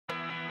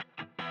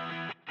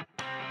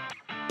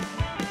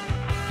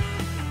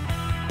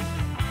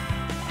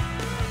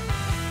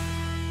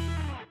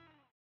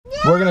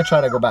We're gonna try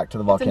to go back to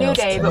the volcano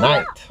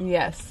tonight.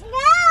 Yes.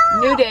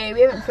 New day.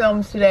 We haven't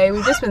filmed today.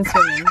 We've just been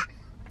swimming.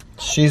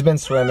 She's been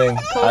swimming.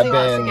 I've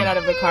been get out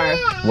of the car.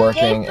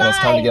 working, and it's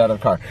time to get out of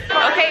the car.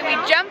 Okay, we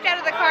jumped out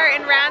of the car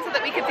and ran so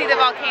that we could see the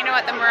volcano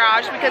at the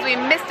Mirage because we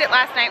missed it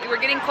last night. We were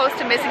getting close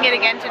to missing it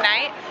again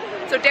tonight.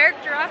 So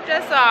Derek dropped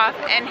us off,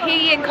 and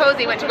he and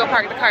Cosy went to go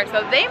park the car,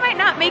 so they might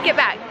not make it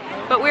back.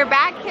 But we're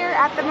back here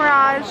at the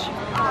Mirage,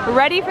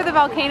 ready for the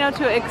volcano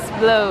to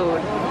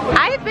explode.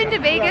 I've been to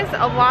Vegas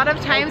a lot of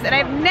times, and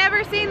I've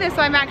never seen this,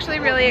 so I'm actually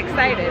really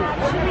excited.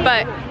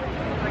 But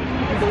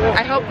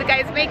I hope the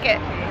guys make it.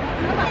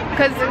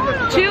 Because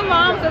 2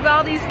 moms with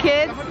all these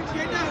kids,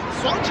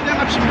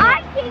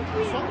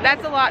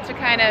 that's a lot to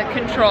kind of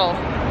control.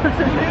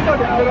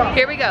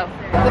 Here we go.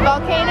 The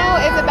volcano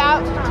is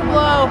about to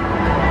blow.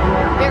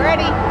 Get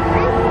ready.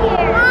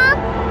 Mom,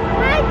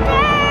 right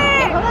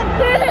there. Hold on.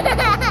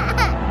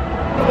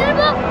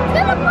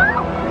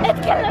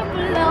 It's gonna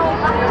blow.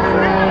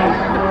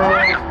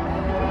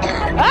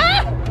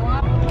 Ah!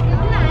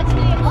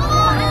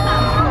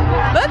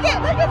 Look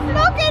it's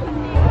smoking.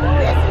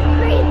 This is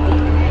crazy.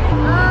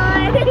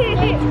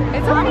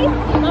 It's okay.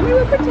 Mommy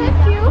will protect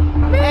you.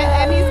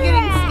 And he's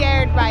getting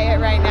scared by it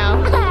right now.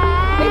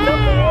 It's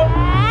okay.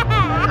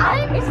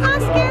 It's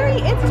not scary.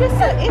 It's just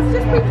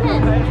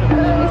pretend.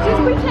 It's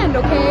just pretend,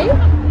 okay?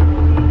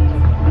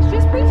 It's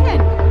just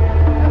pretend.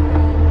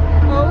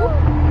 Oh.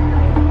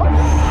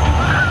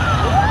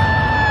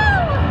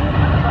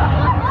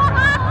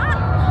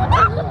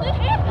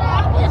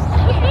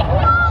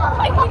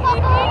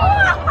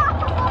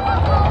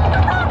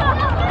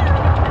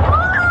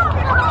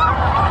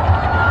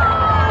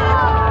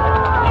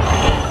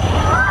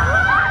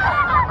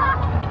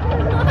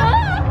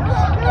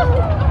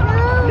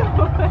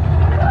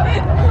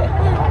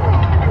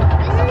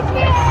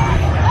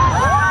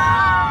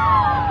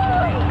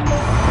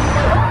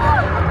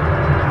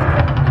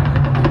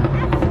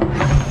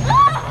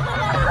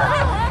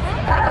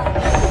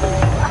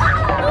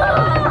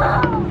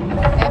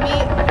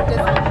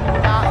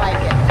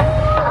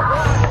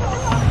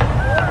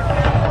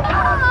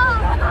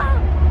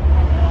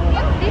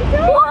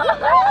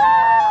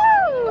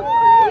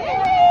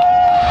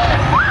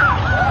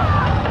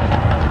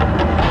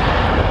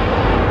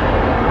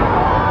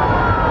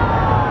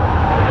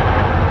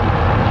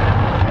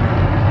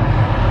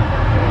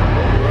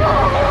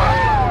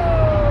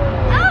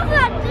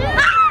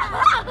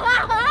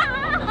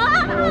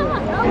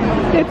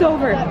 It's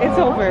over. It's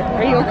over.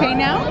 Are you okay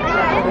now?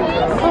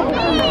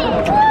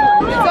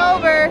 It's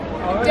over.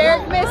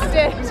 Derek missed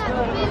it.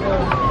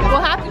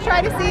 We'll have to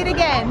try to see it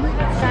again.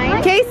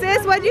 Okay,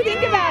 sis, what did you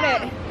think about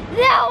it?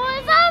 That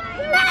was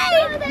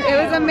amazing. It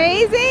was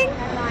amazing.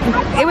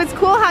 It was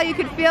cool how you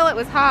could feel it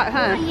was hot,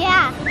 huh?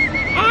 Yeah.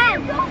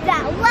 And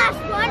that last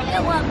one,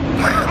 it was.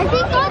 I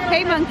think it was.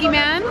 Hey, monkey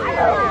man.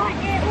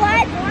 It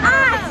was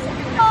us.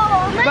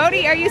 Oh,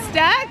 Bode, are you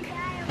stuck?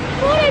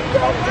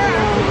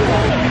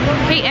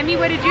 Hey, Emmy,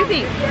 what did you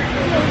think?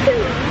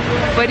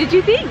 What did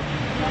you think?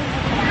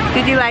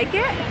 Did you like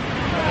it?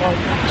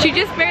 She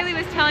just barely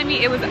was telling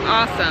me it was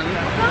awesome,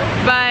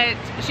 but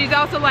she's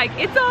also like,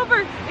 it's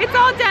over, it's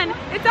all done,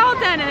 it's all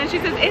done, and then she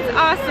says, it's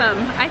awesome.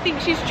 I think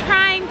she's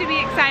trying to be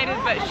excited,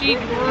 but she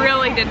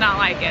really did not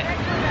like it.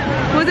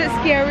 Was it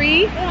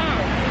scary?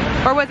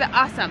 Or was it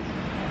awesome?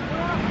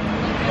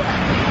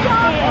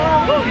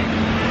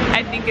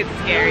 I think it's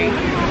scary.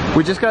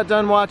 We just got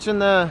done watching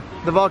the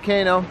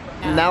volcano.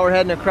 Now we're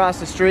heading across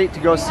the street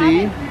to go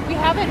see. We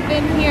haven't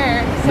been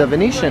here since the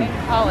Venetian. We were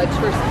in college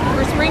for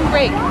spring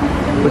break.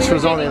 Which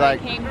was only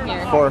like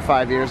 4 or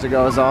 5 years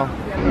ago is all.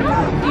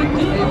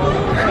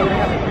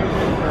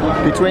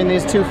 Between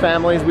these two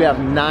families, we have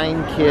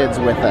 9 kids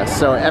with us.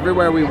 So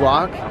everywhere we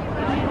walk,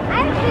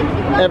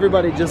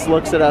 everybody just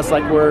looks at us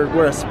like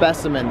we're a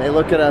specimen. They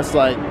look at us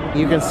like,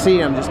 you can see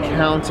them just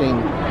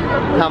counting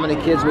how many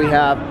kids we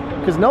have.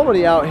 Because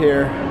nobody out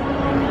here,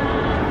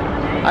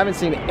 I haven't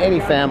seen any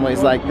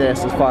families like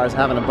this as far as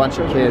having a bunch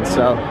of kids,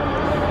 so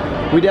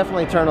we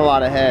definitely turn a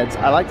lot of heads.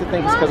 I like to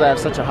think it's because I have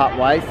such a hot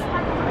wife.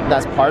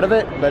 That's part of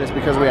it, but it's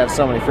because we have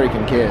so many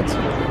freaking kids.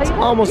 It's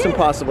almost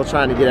impossible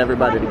trying to get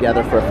everybody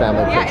together for a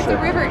family picture. It's a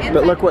river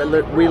but look what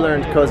we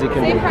learned Cosy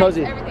can do.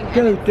 Cosy, do. A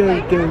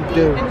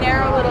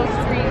narrow little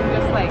stream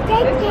just like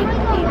this.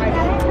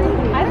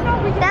 I don't know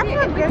if we can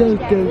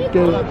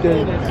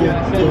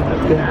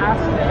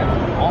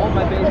all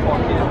my baseball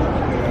kids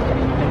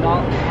and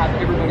not have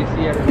everybody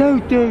see everything.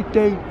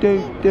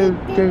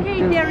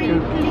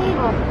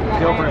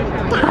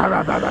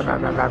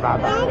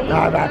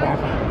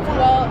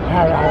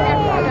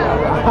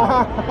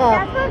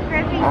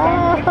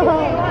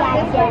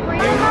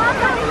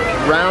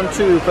 Round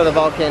 2 for the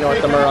volcano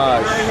at the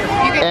Mirage.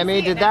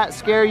 Emmy, did that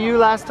scare you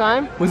last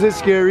time? Was it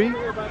scary?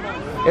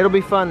 It'll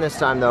be fun this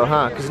time though,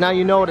 huh? Because now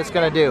you know what it's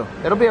gonna do.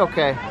 It'll be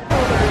okay.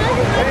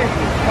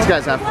 These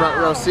guys have front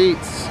row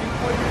seats.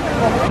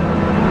 We'll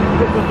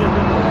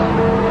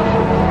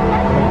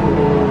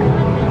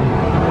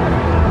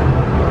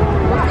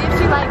see if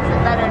she likes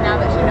it better now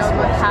that she knows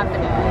what's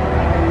happening.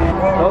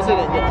 Cosy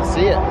didn't get to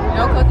see it.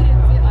 No, Cosy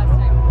didn't see it last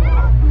time.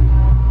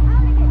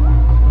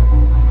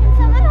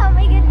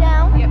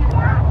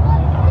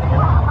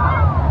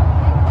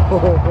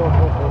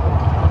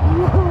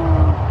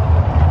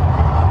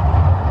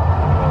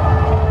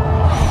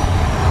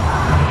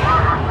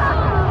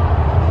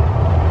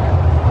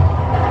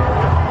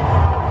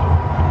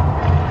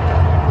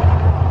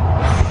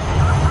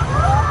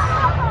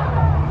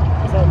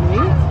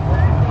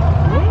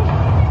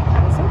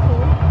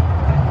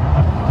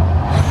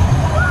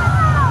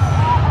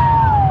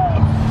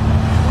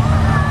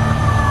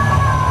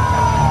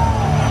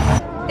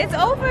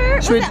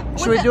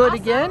 Should we do it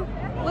again?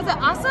 Was it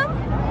awesome?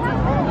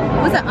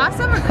 Was it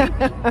awesome or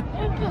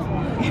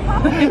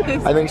creepy?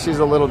 I think she's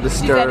a little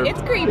disturbed. She said,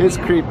 it's creepy. It's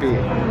creepy.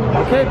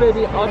 Okay,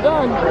 baby, all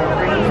done.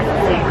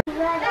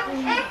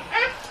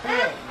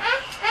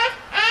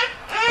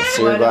 Let's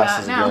see your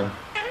glasses again.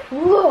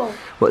 Whoa.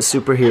 What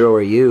superhero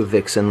are you,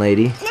 Vixen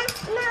lady?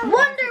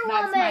 Wonder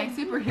That's my Woman.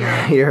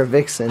 superhero. You're a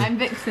Vixen. I'm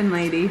Vixen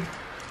lady.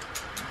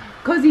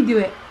 Cozy, do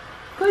it.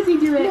 Cozy,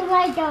 do You it.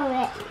 might do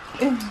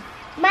it.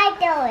 Might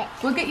do it.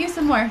 We'll get you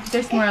some more.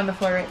 There's more on the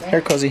floor right there. Here,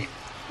 Cozy.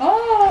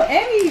 Oh,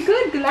 Emmy,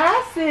 good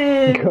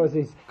glasses.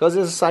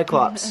 Cozy's a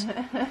Cyclops.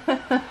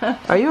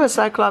 Are you a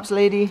Cyclops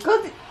lady?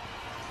 Cozy.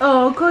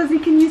 Oh, Cozy,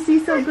 can you see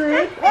so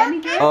good?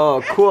 Emmy, good?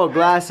 Oh, cool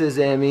glasses,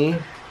 Emmy.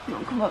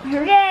 Don't come up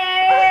here.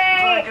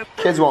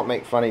 Kids won't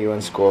make fun of you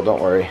in school, don't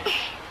worry.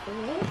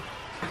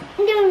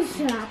 No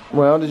stop.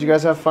 Well, did you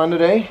guys have fun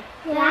today?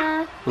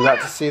 Yeah. We got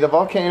to see the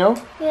volcano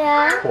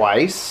Yeah.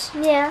 twice.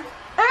 Yeah.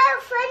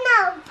 Oh, for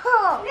no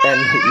pool.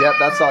 And yep,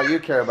 that's all you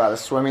care about is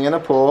swimming in a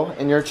pool.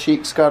 And your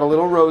cheeks got a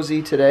little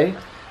rosy today.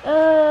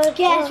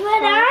 Guess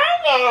what are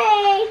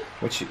they?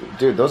 Which,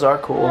 dude, those are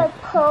cool.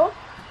 Pool.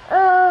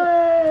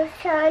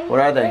 Son. What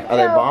are they? Are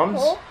they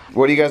bombs?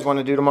 What do you guys want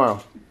to do tomorrow?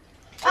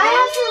 I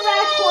have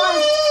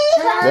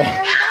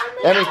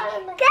Emmy, to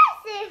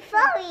That's it,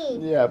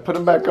 funny. yeah, put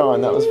them back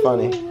on. That was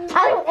funny.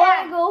 I don't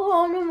want to go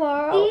home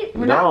tomorrow.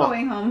 We're not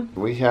going home.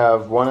 We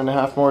have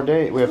 1.5 more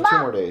days. We have 2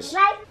 more days.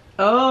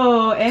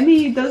 Oh,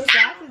 Emmy, those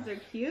glasses are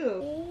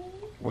cute.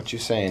 What you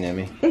saying,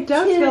 Emmy? It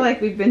does feel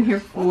like we've been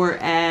here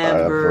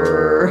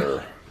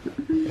forever.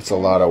 It's a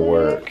lot of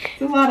work.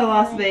 It's a lot of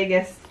Las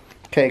Vegas.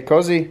 Okay,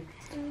 Cozy.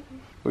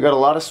 We got a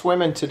lot of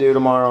swimming to do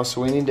tomorrow, so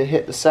we need to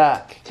hit the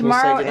sack. Can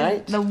Tomorrow we say is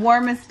goodnight? the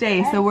warmest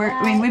day, so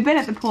we've been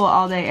at the pool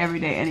all day, every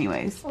day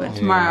anyways, but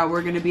tomorrow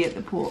we're going to be at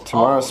the pool.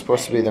 Tomorrow's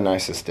supposed to be the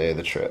nicest day of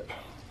the trip.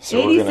 So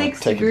 86 we're going to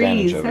take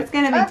advantage degrees. of That's it.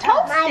 going to be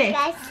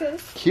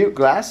toasty. Cute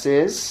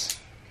glasses.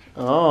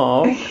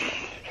 Oh.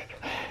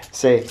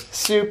 Say,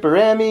 Super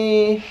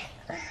Emmy.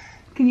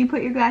 Can you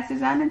put your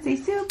glasses on and say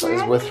super?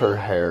 That was with her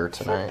hair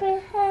tonight.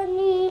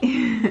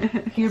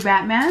 You're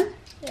Batman?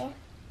 Yeah.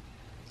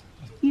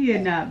 You're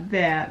not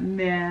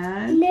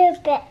Batman. No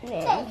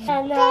Batman.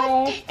 I'm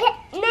not a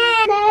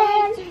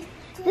Batman.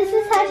 This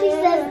is how she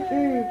says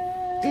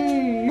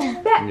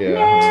Batman.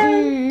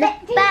 Yeah.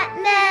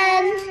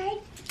 Batman.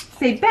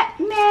 Say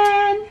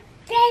Batman.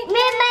 Me and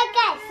my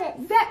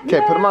glasses. Batman.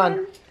 Okay, put them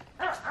on.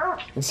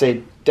 And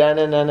say,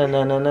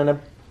 da-na-na-na-na-na-na.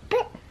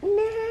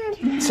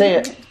 Batman. Say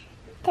it.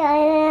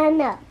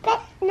 Batman.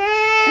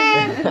 Yeah.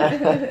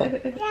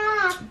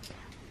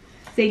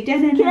 Say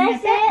Batman. Can I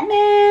say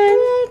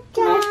it?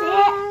 Can I say it?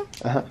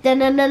 Uh-huh.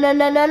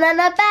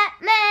 Da-na-na-na-na-na-na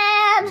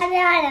Batman.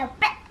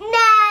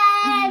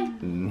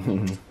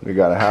 Batman. We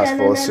got a house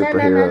full of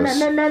superheroes.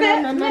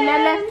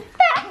 Batman.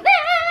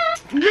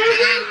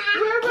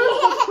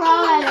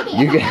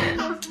 You get.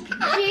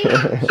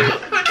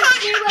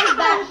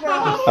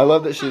 I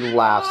love that she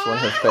laughs when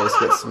her face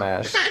gets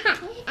smashed.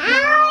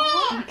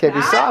 Okay,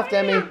 be soft,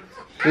 Emmy.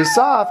 Be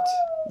soft.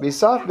 Be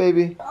soft,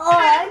 baby. Oh,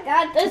 I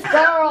got this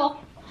girl.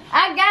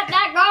 I got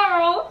that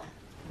girl.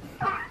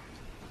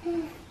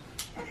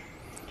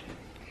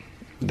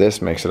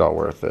 This makes it all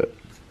worth it.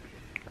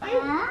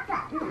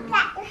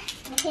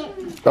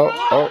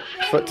 Oh,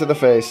 foot to the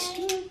face.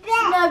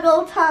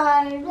 Snuggle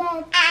time.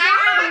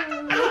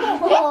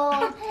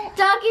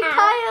 Doggy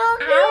pile.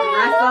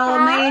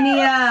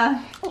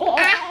 WrestleMania.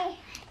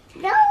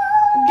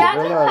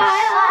 Doggy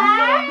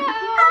pile.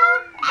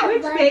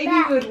 Which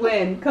baby would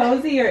win,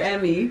 Cozy or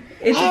Emmy?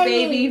 It's a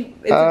baby.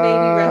 It's a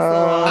baby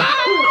wrestle.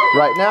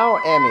 Right now,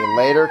 Emmy.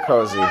 Later,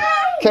 Cozy.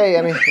 Okay,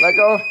 Emmy, let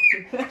go.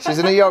 She's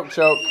in a yoke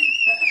choke.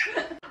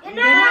 Good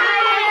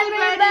night,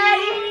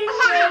 everybody.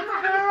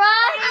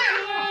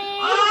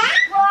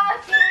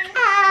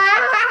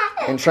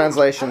 In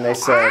translation, they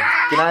said,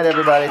 "Good night,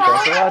 everybody.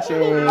 Thanks for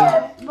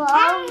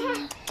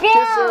watching.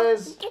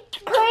 Kisses."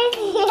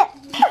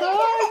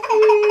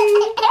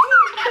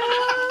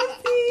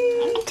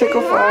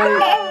 Tickle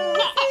fight.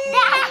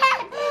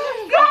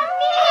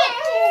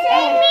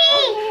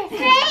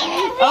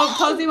 Oh,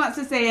 Cozy wants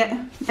to say it.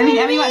 I mean,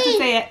 Emmy wants to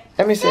say it.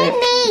 Emmy, say it.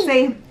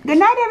 Say good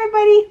night,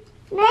 everybody.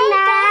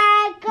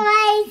 Night,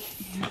 guys.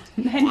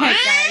 Good night,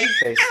 guys.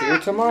 Okay, see you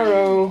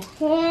tomorrow.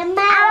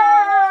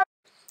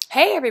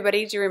 Hey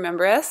everybody, do you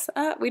remember us?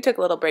 We took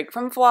a little break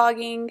from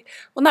vlogging.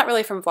 Well, not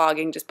really from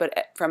vlogging, just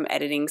from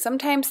editing.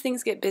 Sometimes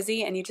things get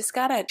busy and you just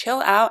gotta chill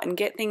out and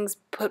get things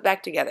put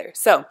back together.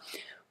 So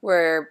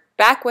we're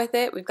back with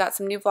it. We've got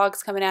some new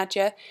vlogs coming at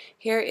you.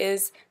 Here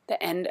is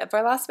the end of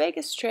our Las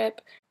Vegas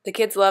trip. The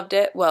kids loved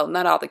it. Well,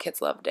 not all the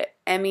kids loved it.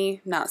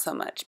 Emmy, not so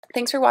much.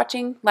 Thanks for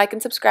watching. Like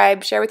and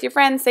subscribe. Share with your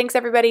friends. Thanks,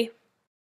 everybody.